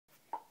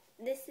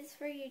This is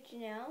for you,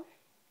 Janhael.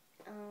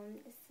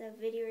 It's a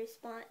video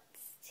response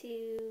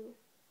to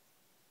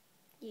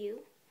you.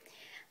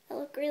 I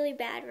look really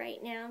bad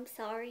right now. I'm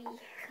sorry.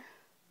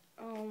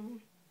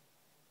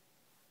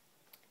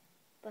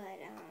 But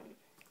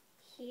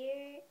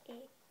here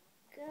it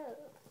goes.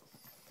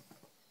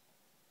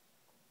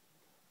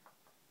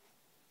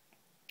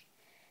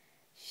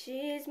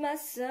 She's my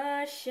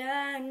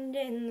sunshine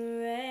in the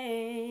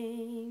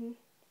rain,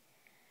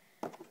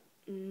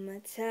 my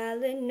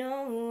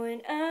Tylenol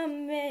when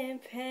I'm in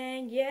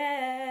pain,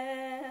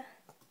 yeah.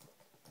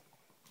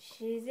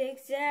 She's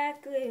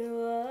exactly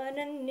what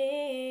I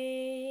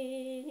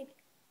need,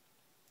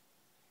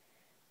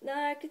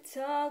 like a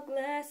tall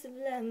glass of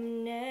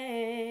lemonade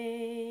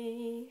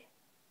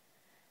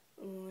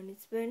when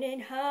it's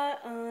burning hot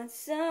on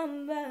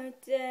summer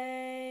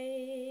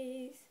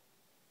days.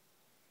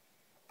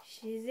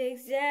 She's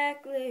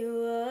exactly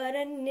what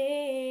I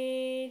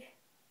need.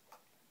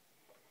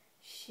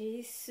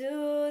 She's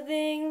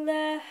soothing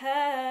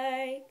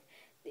like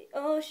the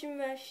ocean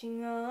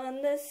rushing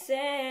on the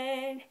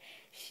sand.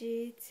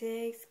 She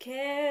takes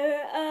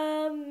care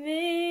of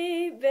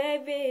me,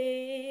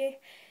 baby.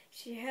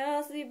 She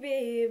helps me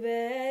be a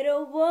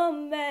better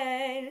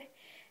woman.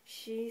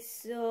 She's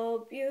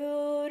so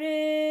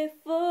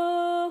beautiful.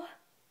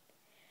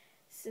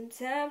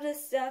 Sometimes I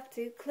stop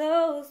to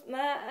close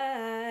my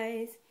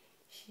eyes.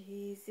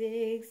 She's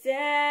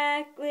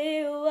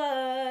exactly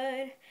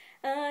what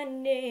I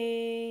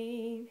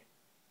need.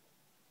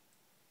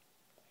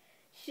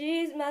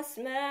 She's my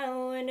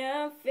smile when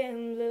I'm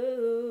feeling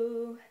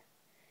blue.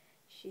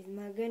 She's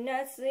my good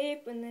night's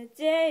sleep when the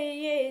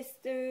day is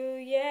through,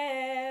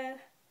 yeah.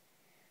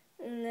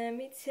 And let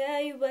me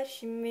tell you what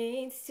she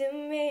means to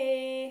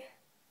me.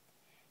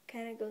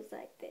 Kinda goes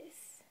like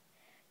this.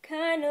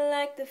 Kinda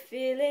like the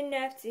feeling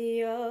after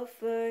your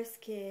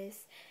first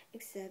kiss,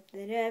 except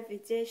that every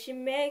day she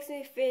makes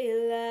me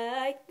feel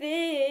like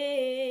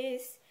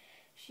this.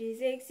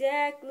 She's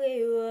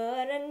exactly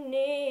what I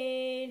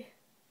need.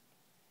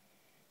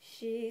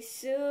 She's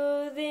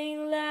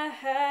soothing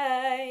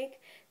like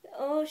the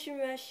ocean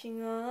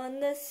rushing on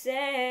the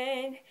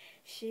sand.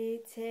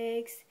 She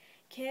takes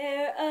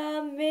care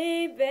of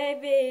me,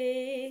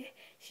 baby.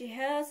 She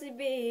helps me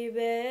be a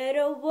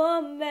better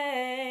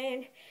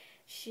woman.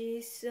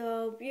 She's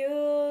so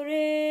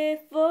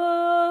beautiful.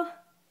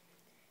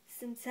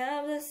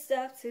 Sometimes I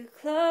stop to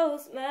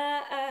close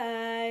my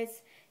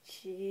eyes.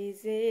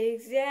 She's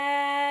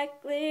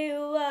exactly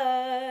what